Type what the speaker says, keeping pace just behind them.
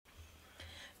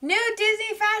New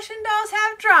Disney fashion dolls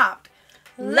have dropped.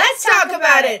 Let's talk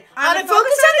about it on a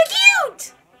Focus on the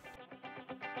Cute!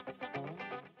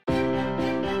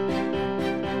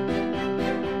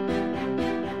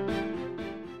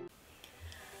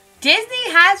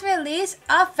 Disney has released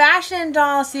a fashion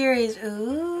doll series.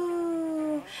 Ooh.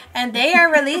 And they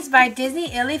are released by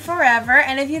Disney ILY Forever.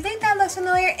 And if you think that looks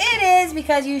familiar, it is,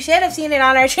 because you should have seen it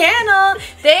on our channel.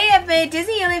 They have made,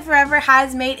 Disney ILY Forever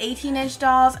has made 18-inch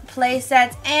dolls, play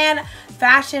sets, and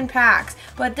fashion packs.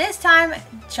 But this time,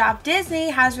 Shop Disney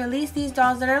has released these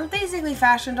dolls that are basically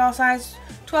fashion doll size,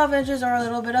 12 inches or a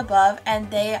little bit above, and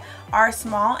they are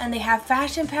small, and they have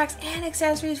fashion packs and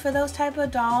accessories for those type of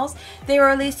dolls. They were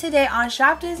released today on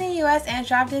Shop Disney US and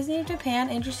Shop Disney Japan.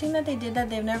 Interesting that they did that.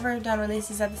 They've never done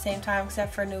releases at the same time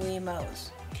except for new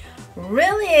emos.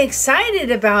 Really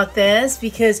excited about this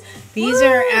because these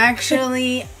are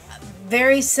actually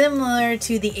very similar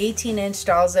to the 18-inch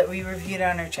dolls that we reviewed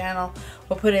on our channel.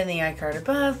 We'll put it in the iCard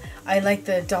above. I like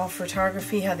the doll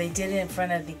photography, how they did it in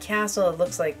front of the castle. It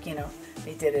looks like, you know,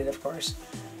 they did it, of course.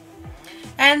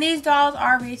 And these dolls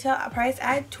are retail priced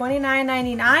at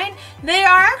 $29.99. They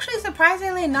are actually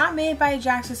surprisingly not made by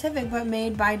Jakks Pacific, but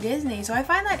made by Disney. So I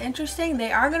find that interesting.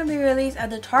 They are going to be released at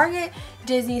the Target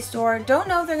Disney store. Don't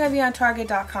know if they're going to be on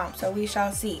Target.com, so we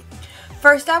shall see.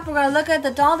 First up, we're going to look at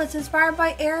the doll that's inspired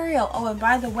by Ariel. Oh, and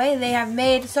by the way, they have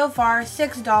made so far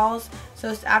 6 dolls, so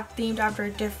it's themed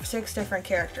after 6 different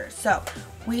characters. So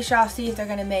we shall see if they're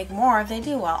going to make more if they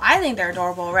do well. I think they're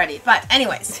adorable already. But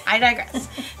anyways, I digress.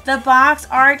 The box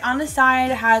art on the side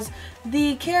has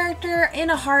the character in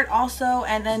a heart also,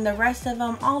 and then the rest of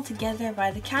them all together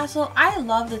by the castle. I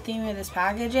love the theme of this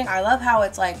packaging. I love how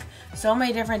it's like so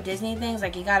many different Disney things.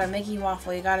 Like you got a Mickey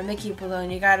waffle, you got a Mickey balloon,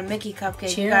 you got a Mickey cupcake,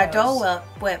 Cheerios. You got a Dole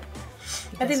Whip.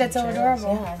 I think that's so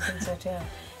adorable. Yeah, I think so too.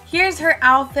 Here's her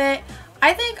outfit.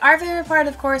 I think our favorite part,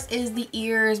 of course, is the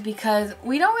ears, because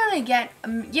we don't really get,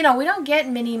 we don't get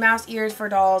Minnie Mouse ears for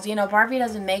dolls. You know, Barbie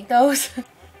doesn't make those.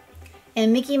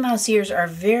 And Mickey Mouse ears are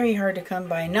very hard to come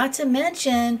by. Not to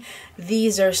mention,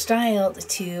 these are styled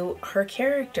to her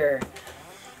character.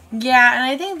 Yeah, and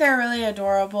I think they're really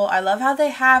adorable. I love how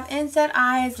they have inset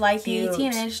eyes like Cute. The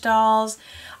 18-inch dolls.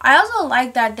 I also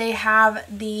like that they have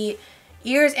the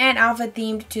ears and outfit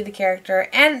themed to the character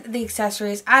and the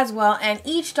accessories as well, and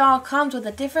each doll comes with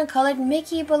a different colored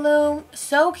Mickey balloon.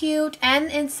 So cute. And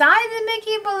inside the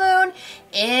Mickey balloon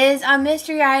is a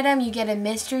mystery item. You get a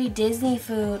mystery Disney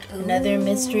food. Ooh. Another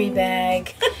mystery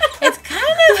bag. It's kind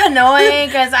of annoying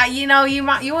because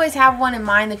you always have one in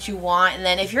mind that you want, and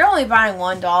then if you're only buying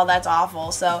one doll, that's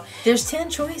awful. So there's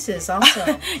 10 choices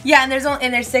also. Yeah, and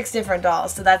there's 6 different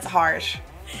dolls, so that's harsh.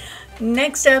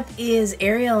 Next up is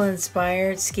Ariel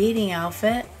inspired skating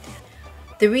outfit.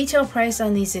 The retail price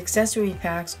on these accessory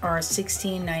packs are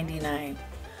 $16.99.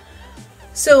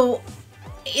 So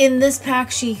in this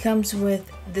pack comes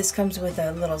with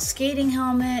a little skating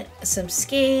helmet, some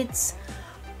skates,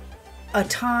 a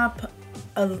top,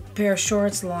 a pair of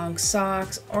shorts, long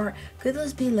socks, or could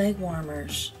those be leg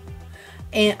warmers?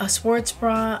 And a sports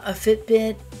bra, a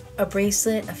Fitbit, a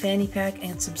bracelet, a fanny pack,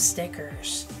 and some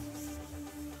stickers.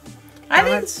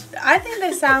 I think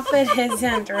this outfit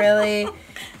isn't really,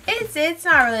 it's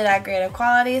not really that great of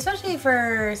quality, especially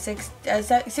for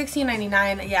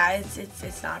 $16.99. Yeah,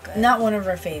 it's not good. Not one of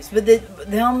our faves, but the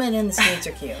helmet and the skates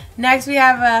are cute. Next, we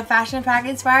have a fashion pack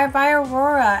inspired by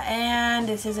Aurora, and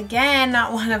this is again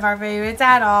not one of our favorites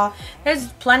at all.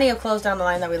 There's plenty of clothes down the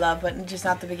line that we love, but just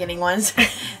not the beginning ones.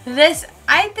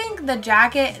 I think the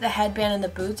jacket, the headband, and the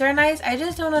boots are nice. I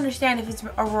just don't understand if it's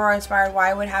Aurora inspired why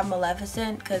it would have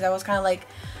Maleficent, because that was kind of like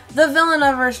the villain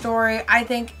of her story. I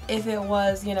think if it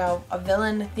was, a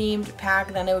villain themed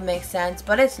pack, then it would make sense,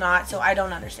 but it's not, so I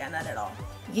don't understand that at all.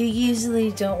 You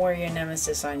usually don't wear your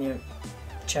nemesis on your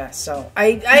chest, so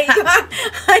I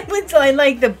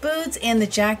like the boots, and the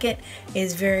jacket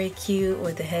is very cute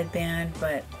with the headband,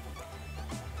 but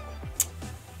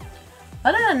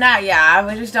other than that, yeah,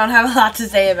 we just don't have a lot to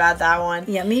say about that one.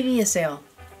 Yeah, maybe a sale.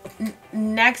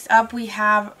 Next up, we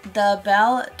have the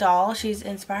Belle doll. She's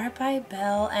inspired by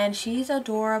Belle, and she's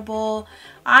adorable.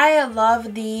 I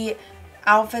love the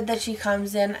outfit that she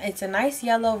comes in. It's a nice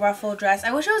yellow ruffle dress.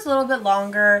 I wish it was a little bit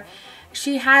longer.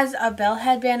 She has a Belle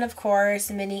headband, of course,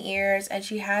 mini ears, and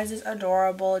she has this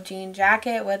adorable jean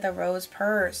jacket with a rose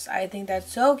purse. I think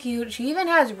that's so cute. She even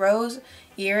has rose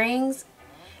earrings.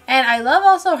 And I love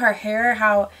also her hair,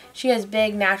 how she has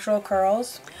big natural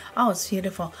curls. Oh, it's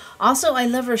beautiful. Also, I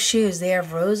love her shoes. They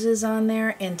have roses on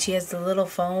there, and she has the little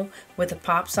foam with a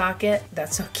pop socket.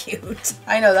 That's so cute.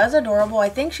 I know, that's adorable. I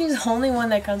think she's the only one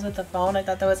that comes with the phone. I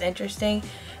thought that was interesting.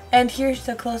 And here's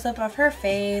the close-up of her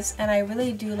face, and I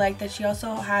really do like that she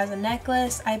also has a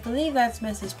necklace. I believe that's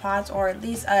Mrs. Potts, or at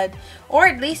least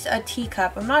a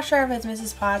teacup. I'm not sure if it's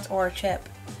Mrs. Potts or a chip.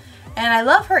 And I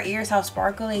love her ears, how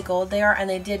sparkly gold they are, and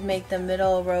they did make the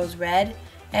middle rose red.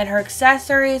 And her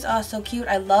accessories are so cute.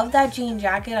 I love that jean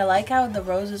jacket. I like how the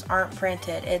roses aren't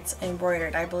printed. It's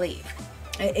embroidered, I believe.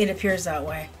 It appears that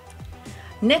way.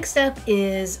 Next up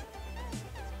is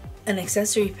an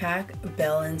accessory pack,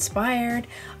 Belle inspired.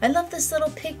 I love this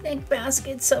little picnic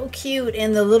basket, so cute.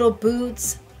 And the little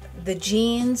boots, the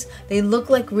jeans, they look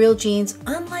like real jeans,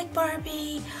 unlike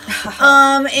Barbie.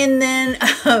 And then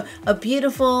a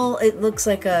beautiful, it looks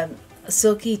like a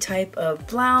silky type of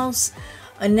blouse,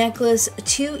 a necklace,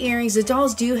 2 earrings. The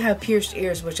dolls do have pierced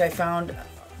ears, which I found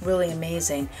really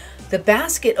amazing. The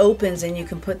basket opens and you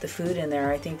can put the food in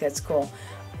there. I think that's cool.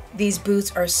 These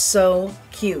boots are so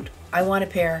cute. I want a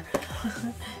pair.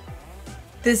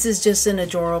 This is just an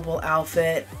adorable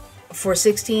outfit. For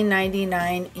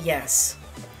 $16.99, yes.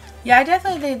 Yeah, I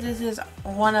definitely think this is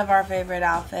one of our favorite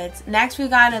outfits. Next, we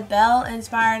got a Belle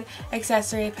inspired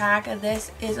accessory pack.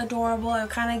 This is adorable. It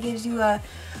kind of gives you a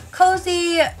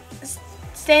cozy,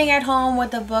 staying at home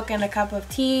with a book and a cup of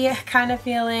tea kind of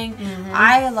feeling.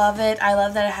 I love it. I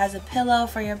love that it has a pillow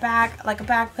for your back, like a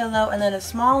back pillow, and then a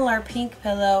smaller pink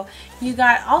pillow. You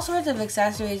got all sorts of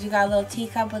accessories. You got a little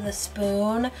teacup with a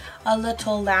spoon, a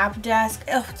little lap desk.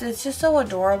 Oh, it's just so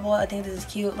adorable. I think this is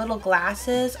cute. Little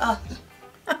glasses. Oh.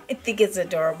 I think it's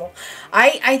adorable.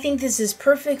 I think this is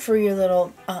perfect for your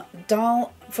little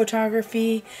doll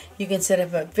photography. You can set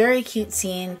up a very cute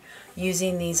scene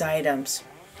using these items.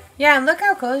 Yeah, and look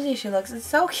how cozy she looks. It's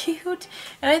so cute.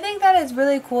 And I think that it's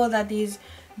really cool that these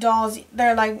dolls,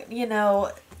 they're like, you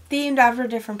know, themed after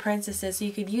different princesses. So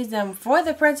you could use them for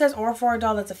the princess or for a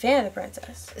doll that's a fan of the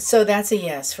princess. So that's a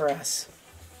yes for us.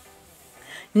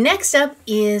 Next up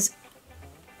is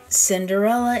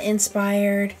Cinderella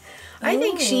inspired. I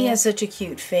think she has such a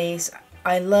cute face.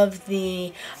 I love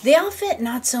the outfit,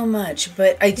 not so much,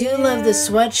 but I do love the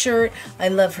sweatshirt. I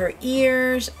love her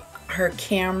ears, her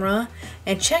camera,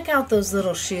 and check out those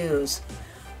little shoes.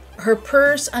 Her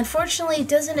purse, unfortunately, it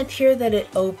doesn't appear that it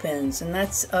opens, and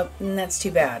that's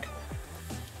too bad.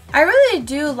 I really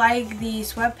do like the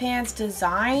sweatpants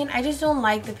design. I just don't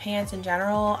like the pants in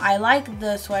general. I like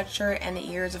the sweatshirt and the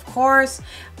ears, of course,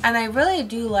 and I really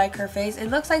do like her face. It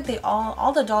looks like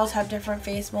all the dolls have different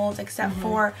face molds, except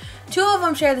for 2 of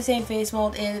them share the same face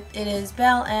mold. It is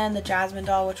Belle and the Jasmine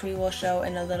doll, which we will show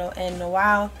in a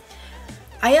while.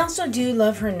 I also do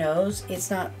love her nose.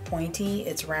 It's not pointy,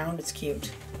 it's round, it's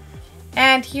cute.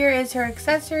 And here is her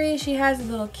accessory. She has a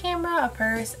little camera, a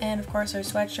purse, and of course her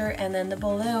sweatshirt, and then the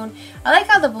balloon. I like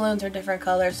how the balloons are different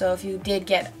colors, so if you did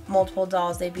get multiple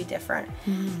dolls, they'd be different.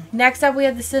 Next up, we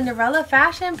have the Cinderella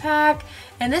fashion pack,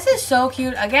 and this is so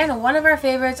cute. Again, one of our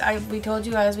favorites. We told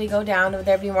you as we go down,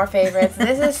 there'd be more favorites.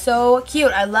 This is so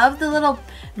cute. I love the little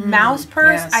mouse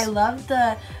purse. Yes. I love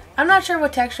the... I'm not sure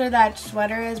what texture that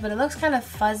sweater is, but it looks kind of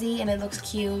fuzzy and it looks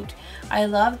cute. I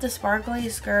love the sparkly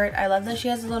skirt. I love that she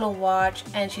has a little watch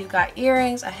and she's got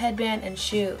earrings, a headband, and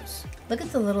shoes. Look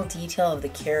at the little detail of the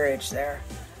carriage there.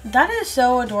 That is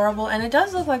so adorable, and it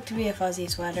does look like to be a fuzzy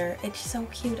sweater. It's so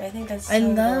cute. I think that's so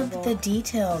adorable. I love the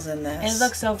details in this. It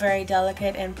looks so very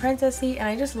delicate and princessy, and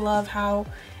I just love how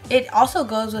it also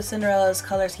goes with Cinderella's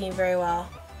color scheme very well.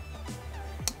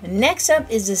 Next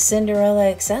up is the Cinderella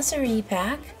accessory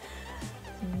pack.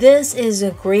 This is a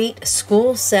great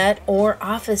school set or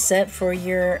office set for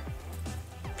your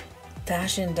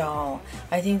fashion doll.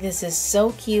 I think this is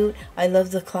so cute. I love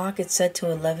the clock. It's set to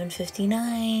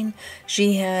 11:59.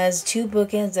 She has 2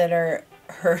 bookends that are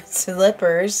her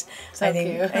slippers. So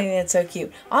cute. I think that's so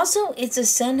cute. Also, it's a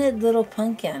scented little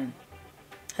pumpkin.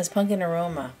 Has pumpkin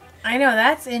aroma. I know,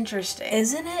 that's interesting.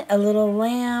 Isn't it? A little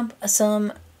lamp.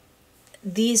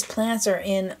 These plants are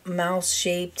in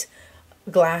mouse-shaped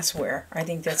glassware. I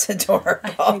think that's adorable.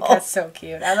 I think that's so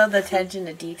cute. I love the attention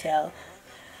to detail.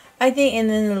 I think, and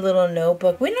then the little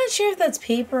notebook. We're not sure if that's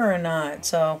paper or not,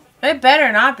 so. It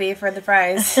better not be for the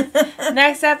price.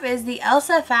 Next up is the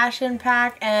Elsa fashion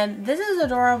pack, and this is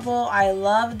adorable. I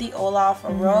love the Olaf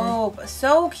robe.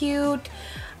 So cute.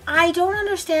 I don't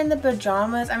understand the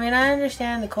pajamas. I mean, I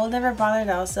understand the cold never bothered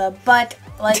Elsa, but,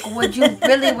 like, would you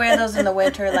really wear those in the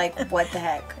winter? Like, what the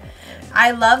heck?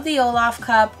 I love the Olaf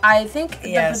cup. I think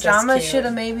the pajamas should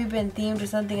have maybe been themed to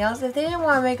something else. If they didn't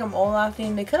want to make them Olaf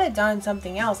themed, they could have done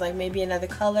something else, like maybe another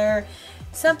color,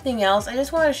 something else. I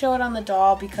just want to show it on the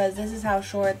doll because this is how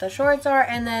short the shorts are,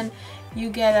 and then you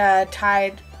get a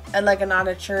tied, like a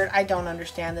knotted shirt. I don't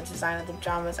understand the design of the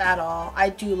pajamas at all. I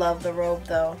do love the robe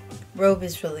though. Robe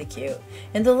is really cute.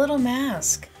 And the little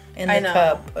mask. And the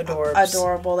cup,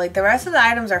 adorable. Like the rest of the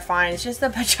items are fine. It's just the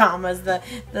pajamas,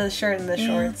 the shirt, and the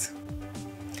shorts.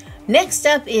 Next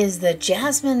up is the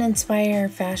Jasmine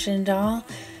inspired fashion doll.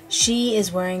 She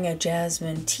is wearing a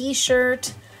Jasmine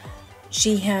t-shirt.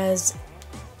 She has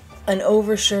an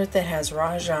overshirt that has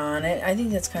Raja on it. I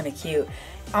think that's kind of cute.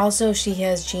 Also, she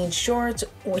has jean shorts,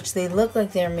 which they look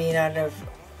like they're made out of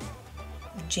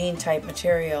jean type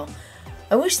material.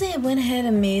 I wish they had went ahead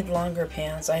and made longer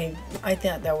pants. I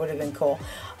thought that would have been cool.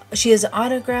 She has an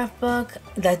autograph book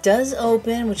that does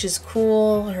open, which is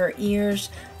cool. Her ears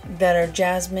that are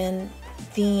Jasmine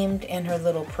themed, and her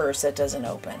little purse that doesn't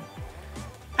open.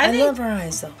 I love her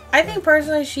eyes though. I think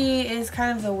personally she is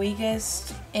kind of the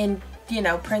weakest in, in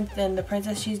the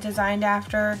princess she's designed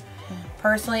after,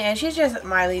 personally, and she's just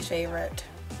my least favorite.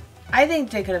 I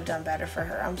think they could have done better for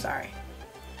her. I'm sorry.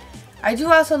 I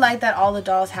do also like that all the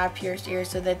dolls have pierced ears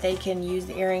so that they can use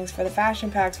the earrings for the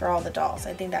fashion packs for all the dolls.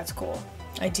 I think that's cool.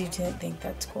 I do think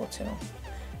that's cool too.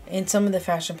 In some of the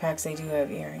fashion packs they do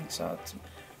have earrings,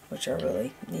 which are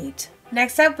really neat.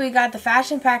 Next up, we got the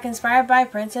fashion pack inspired by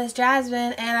Princess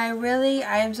Jasmine, and I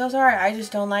am so sorry, I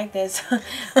just don't like this.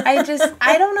 I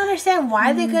don't understand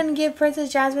why they couldn't give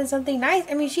Princess Jasmine something nice.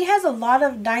 I mean, she has a lot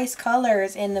of nice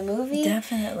colors in the movie.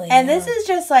 Definitely. And this is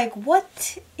just like,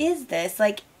 what is this?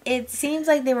 Like, it seems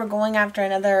like they were going after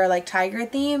another, like, tiger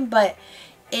theme, but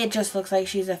it just looks like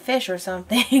she's a fish or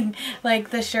something. Like,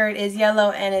 the shirt is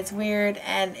yellow, and it's weird,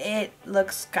 and it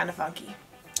looks kind of funky.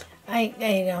 I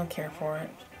don't care for it.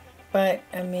 But,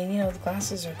 I mean, the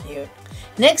glasses are cute.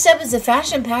 Next up is the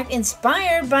fashion pack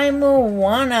inspired by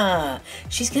Moana.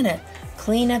 She's going to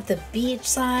clean up the beach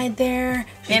side there.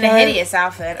 In a hideous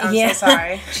outfit. I'm so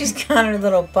sorry. She's got her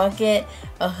little bucket,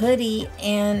 a hoodie,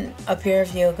 and a pair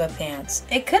of yoga pants.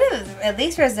 It could have at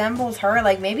least resembled her,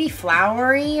 like maybe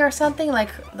flowery or something, like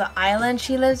the island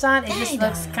she lives on. It just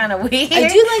looks kind of weird. I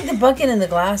do like the bucket and the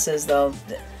glasses, though.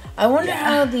 I wonder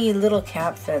how the little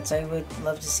cap fits. I would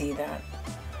love to see that.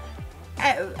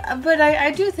 But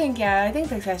I do think, I think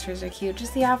the accessories are cute.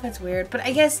 Just the outfit's weird. But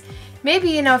I guess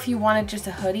maybe, if you wanted just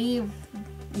a hoodie,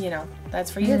 that's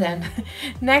for you then.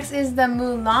 Next is the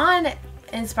Mulan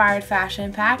inspired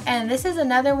fashion pack. And this is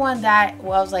another one that, I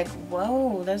was like,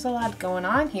 whoa, there's a lot going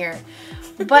on here.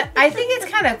 But I think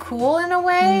it's kind of cool in a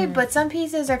way. But some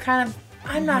pieces are kind of,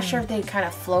 I'm not sure if they kind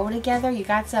of flow together. You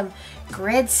got some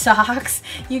grid socks.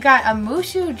 You got a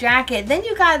Mushu jacket. Then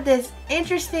you got this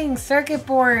interesting circuit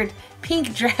board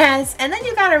pink dress. And then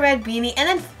you got a red beanie. And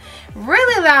then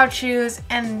really loud shoes.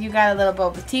 And you got a little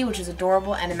boba tea, which is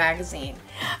adorable, and a magazine.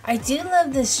 I do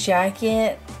love this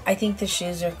jacket. I think the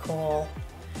shoes are cool.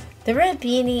 The red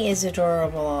beanie is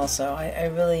adorable also. I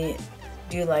really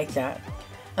do like that.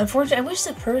 Unfortunately, I wish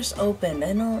the purse opened.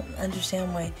 I don't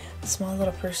understand why small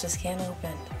little purses can't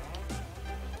open.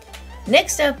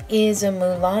 Next up is a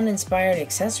Mulan-inspired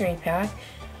accessory pack.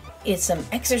 It's some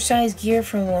exercise gear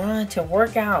from Mulan to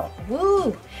work out.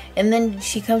 Woo! And then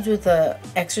she comes with a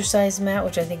exercise mat,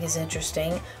 which I think is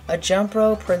interesting. A jump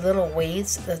rope, her little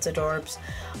weights. That's adorbs.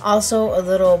 Also, a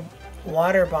little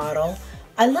water bottle.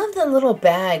 I love the little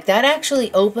bag. That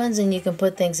actually opens and you can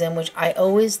put things in, which I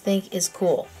always think is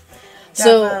cool.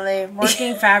 Definitely.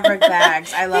 Working fabric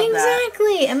bags. I love that.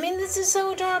 Exactly. I mean, this is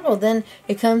so adorable. Then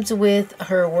it comes with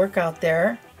her workout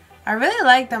there. I really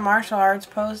like the martial arts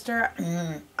poster.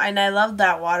 And I love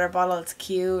that water bottle. It's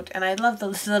cute. And I love the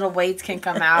little weights can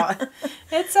come out.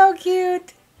 It's so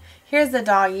cute. Here's the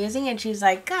dog using it. She's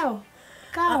like, go.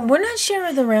 Go. We're not sure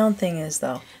what the round thing is,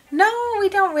 though. No, we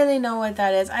don't really know what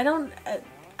that is. I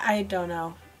don't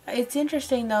know. It's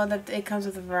interesting, though, that it comes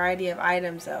with a variety of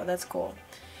items, though. That's cool.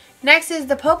 Next is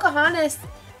the Pocahontas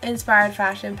inspired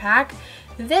fashion pack.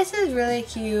 This is really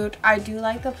cute. I do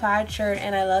like the plaid shirt,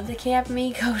 and I love the Camp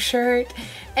Miko shirt.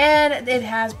 And it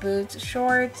has boots,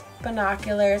 shorts,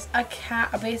 binoculars, a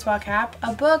baseball cap,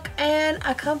 a book, and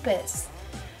a compass.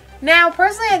 Now,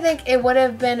 personally, I think it would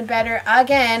have been better,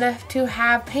 again, to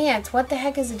have pants. What the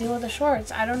heck is the deal with the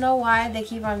shorts? I don't know why they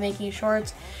keep on making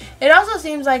shorts. It also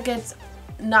seems like it's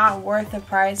not worth the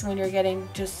price when you're getting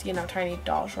just, tiny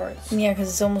doll shorts. Yeah, because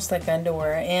it's almost like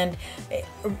underwear. And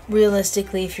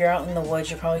realistically, if you're out in the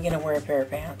woods, you're probably going to wear a pair of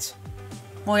pants.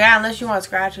 Well, yeah, unless you want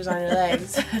scratches on your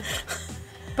legs.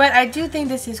 But I do think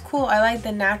this is cool. I like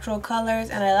the natural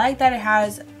colors, and I like that it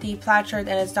has the plaid shirt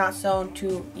and it's not sewn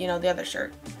to, the other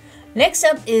shirt. Next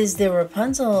up is the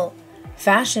Rapunzel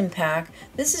fashion pack.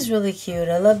 This is really cute.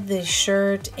 I love the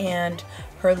shirt and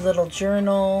her little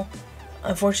journal.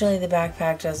 Unfortunately, the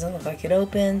backpack doesn't look like it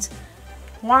opens.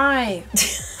 Why?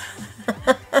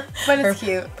 But it's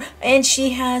cute. And she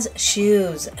has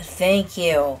shoes. Thank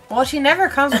you. Well, she never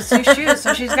comes with two shoes,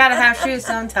 so she's got to have shoes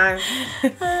sometime.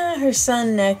 Her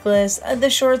sun necklace. The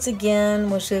shorts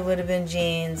again. Wish they would have been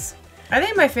jeans. I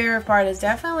think my favorite part is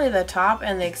definitely the top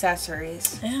and the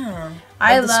accessories. Yeah.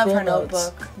 I love her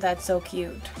notebook. That's so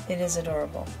cute. It is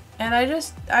adorable. And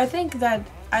I think that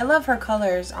I love her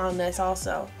colors on this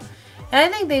also.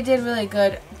 And I think they did really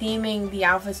good theming the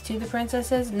outfits to the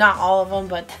princesses. Not all of them,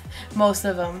 but most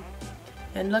of them.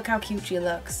 And look how cute she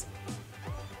looks.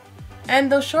 And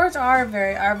those shorts are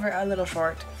a little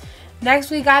short.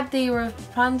 Next we got the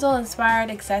Rapunzel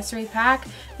inspired accessory pack.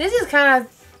 This is kind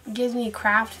of gives me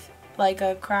like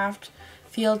a craft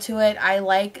feel to it. I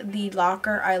like the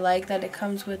locker. I like that it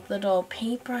comes with little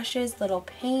paint brushes, little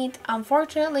paint.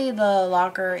 Unfortunately, the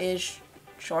locker is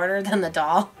shorter than the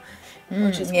doll,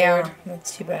 which is weird.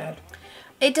 That's too bad.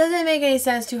 It doesn't make any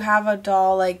sense to have a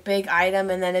doll like big item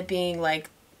and then it being like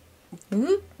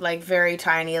very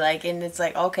tiny, and it's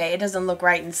like, okay, it doesn't look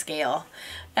right in scale.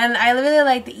 And I really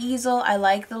like the easel. I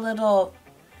like the little,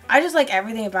 I just like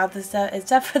everything about this stuff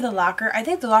except for the locker. I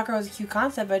think the locker was a cute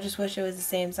concept. I just wish it was the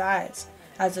same size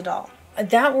as a doll.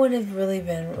 That would have really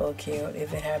been real cute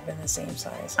if it had been the same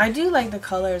size. I do like the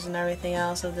colors and everything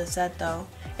else of the set though.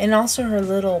 And also her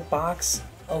little box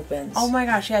opens. Oh my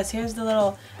gosh, yes. Here's the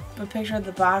little picture of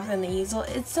the box and the easel.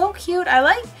 It's so cute. I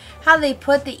like how they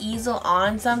put the easel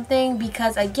on something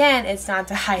because, again, it's not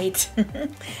to hide.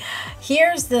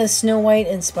 Here's the Snow White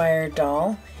inspired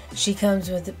doll. She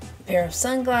comes with a pair of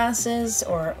sunglasses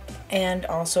and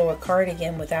also a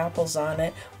cardigan with apples on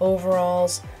it,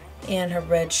 overalls, and her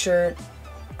red shirt,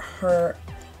 her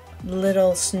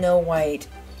little Snow White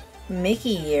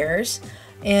Mickey ears,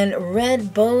 and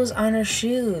red bows on her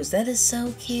shoes. That is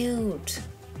so cute.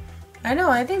 I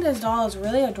know, I think this doll is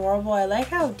really adorable. I like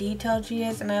how detailed she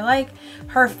is, and I like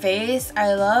her face.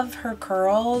 I love her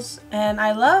curls, and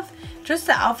I love just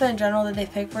the outfit in general that they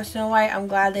picked for Snow White. I'm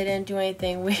glad they didn't do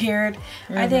anything weird.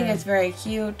 I think it's very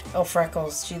cute. Oh,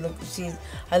 freckles.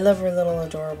 I love her little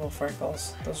adorable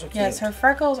freckles. Those are cute. Yes, her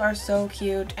freckles are so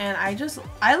cute, and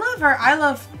I love her. I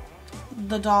love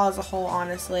the doll as a whole,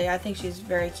 honestly. I think she's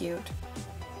very cute.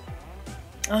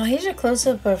 Oh, here's a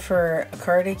close-up of her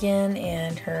cardigan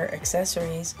and her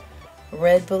accessories.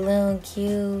 Red balloon,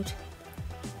 cute.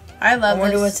 I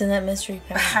wonder what's in that mystery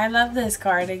pack. I love this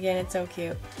cardigan. It's so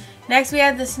cute. Next, we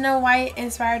have the Snow White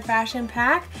inspired fashion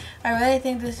pack. I really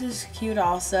think this is cute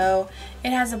also.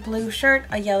 It has a blue shirt,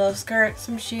 a yellow skirt,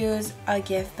 some shoes, a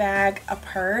gift bag, a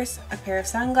purse, a pair of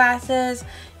sunglasses.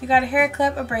 You got a hair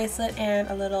clip, a bracelet, and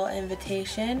a little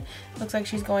invitation. Looks like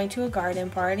she's going to a garden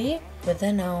party. With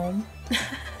a gnome.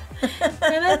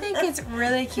 And I think it's a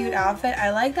really cute outfit. I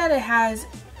like that it has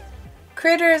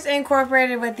critters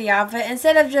incorporated with the outfit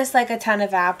instead of just like a ton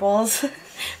of apples.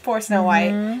 Poor Snow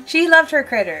White. She loved her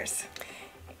critters.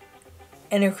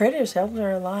 And her critters helped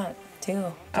her a lot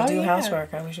too to do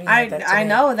housework. I wish we had that today. I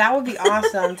know, that would be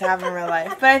awesome to have in real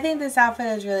life. But I think this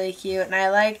outfit is really cute, and I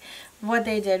like what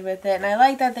they did with it. And I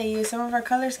like that they used some of our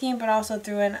color scheme, but also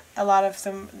threw in a lot of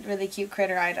some really cute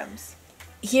critter items.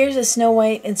 Here's a Snow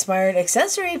White inspired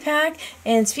accessory pack.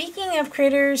 And speaking of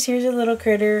critters, here's a little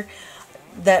critter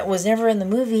that was never in the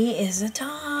movie, is a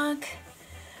dog.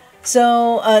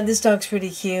 So this dog's pretty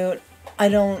cute. I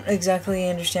don't exactly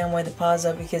understand why the paw's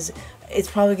up, because it's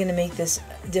probably going to make this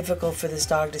difficult for this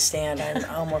dog to stand. I'm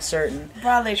almost certain.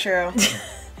 Probably true.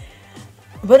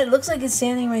 But it looks like it's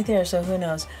standing right there, so who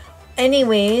knows.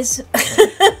 Anyways,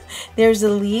 there's a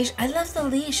leash. I love the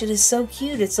leash. It is so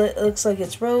cute. It looks like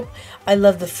it's rope. I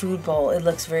love the food bowl. It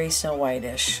looks very Snow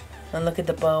White-ish. And look at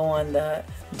the bow on the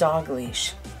dog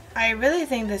leash. I really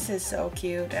think this is so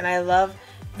cute, and I love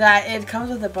that it comes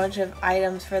with a bunch of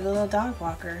items for the little dog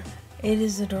walker. It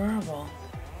is adorable.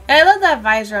 And I love that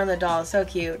visor on the doll. It's so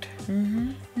cute.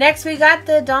 Next, we got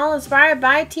the doll inspired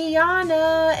by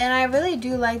Tiana, and I really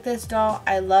do like this doll.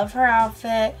 I love her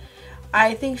outfit.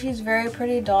 I think she's a very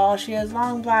pretty doll. She has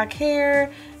long black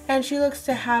hair, and she looks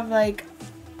to have like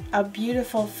a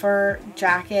beautiful fur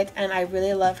jacket, and I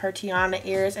really love her Tiana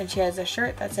ears. And she has a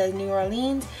shirt that says New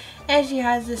Orleans, and she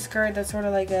has this skirt that's sort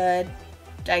of like a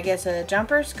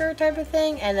jumper skirt type of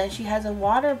thing, and then she has a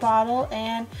water bottle,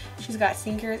 and she's got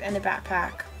sneakers and a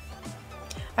backpack.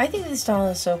 I think this doll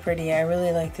is so pretty. I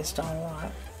really like this doll a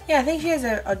lot. Yeah, I think she has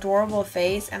an adorable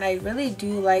face, and I really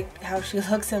do like how she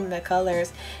looks in the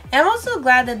colors. And I'm also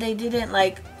glad that they didn't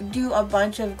like do a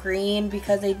bunch of green,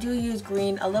 because they do use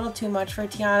green a little too much for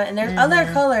Tiana, and there's other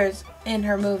colors in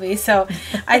her movie, so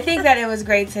I think that it was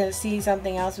great to see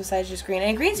something else besides just green.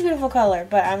 And green's a beautiful color,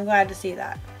 but I'm glad to see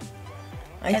that.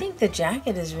 I think the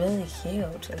jacket is really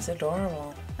cute. It's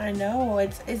adorable. I know,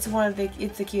 it's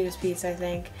the cutest piece, I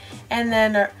think. And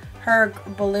then her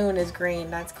balloon is green.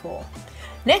 That's cool.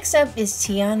 Next up is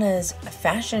Tiana's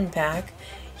fashion pack.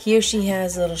 Here she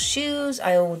has little shoes.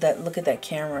 Look at that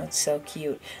camera. It's so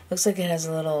cute. Looks like it has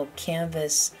a little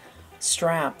canvas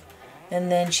strap.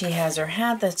 And then she has her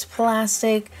hat that's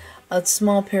plastic, a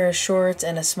small pair of shorts,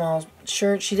 and a small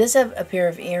shirt. She does have a pair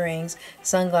of earrings,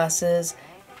 sunglasses,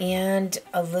 and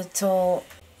a little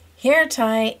hair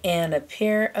tie, and a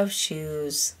pair of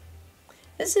shoes.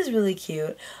 This is really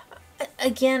cute.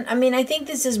 Again, I mean, I think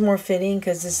this is more fitting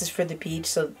because this is for the beach,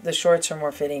 so the shorts are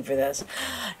more fitting for this.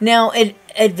 Now,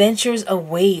 Adventures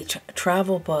Await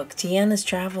travel book. Tiana's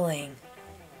traveling.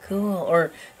 Cool.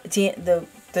 Or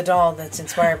the doll that's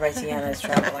inspired by Tiana is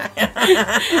traveling.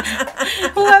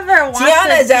 Whoever wants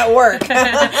Tiana's at work.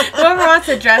 Whoever wants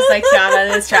to dress like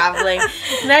Tiana is traveling.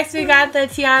 Next, we got the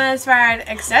Tiana inspired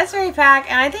accessory pack,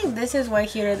 and I think this is way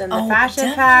cuter than the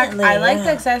fashion pack. I like the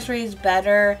accessories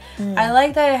better. I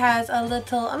like that it has a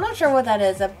little, I'm not sure what that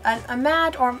is, a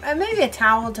mat or maybe a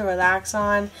towel to relax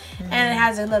on, and it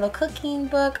has a little cooking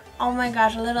book. Oh my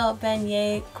gosh, a little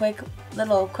beignet,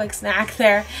 quick snack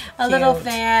there. A little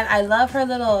fan. I love her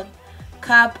little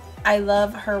cup. I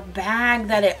love her bag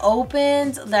that it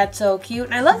opens. That's so cute.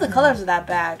 And I love the colors of that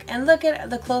bag. And look at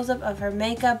the close-up of her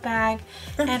makeup bag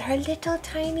and her little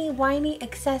tiny whiny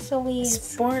accessories.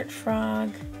 Sport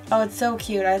frog. Oh, it's so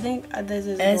cute. I think this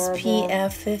is adorable.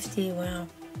 SPF 50. Wow.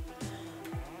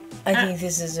 I think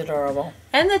this is adorable.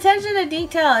 And the attention to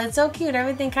detail. It's so cute.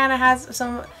 Everything kind of has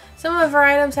some of her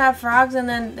items have frogs, and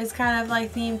then it's kind of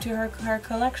like themed to her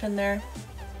collection there.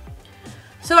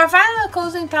 So our final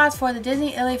closing thoughts for the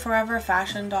Disney ILY Forever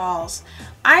fashion dolls.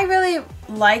 I really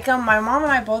like them. My mom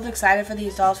and I both excited for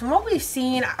these dolls. From what we've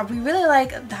seen, we really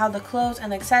like how the clothes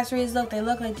and the accessories look. They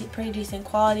look like pretty decent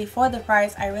quality for the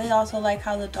price. I really also like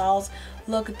how the dolls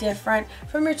look different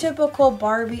from your typical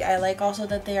Barbie. I like also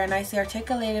that they are nicely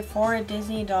articulated for a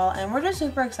Disney doll, and we're just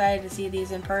super excited to see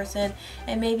these in person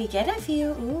and maybe get a few.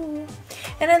 Ooh.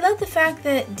 And I love the fact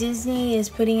that Disney is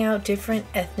putting out different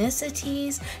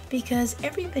ethnicities because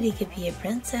everybody could be a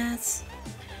princess.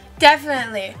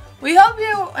 Definitely. We hope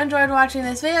you enjoyed watching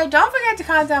this video. Don't forget to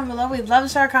comment down below. We'd love to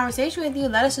start a conversation with you.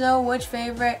 Let us know which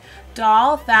favorite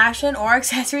doll, fashion, or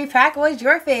accessory pack was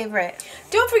your favorite.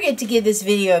 Don't forget to give this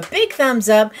video a big thumbs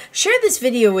up. Share this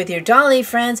video with your dolly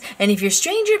friends. And if you're a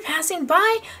stranger passing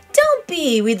by, don't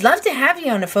be. We'd love to have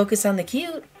you on a Focus on the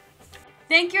Cute.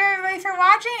 Thank you everybody for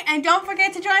watching. And don't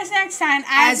forget to join us next time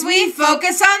as we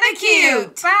focus on the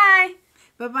cute. Bye.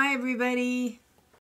 Bye-bye, everybody.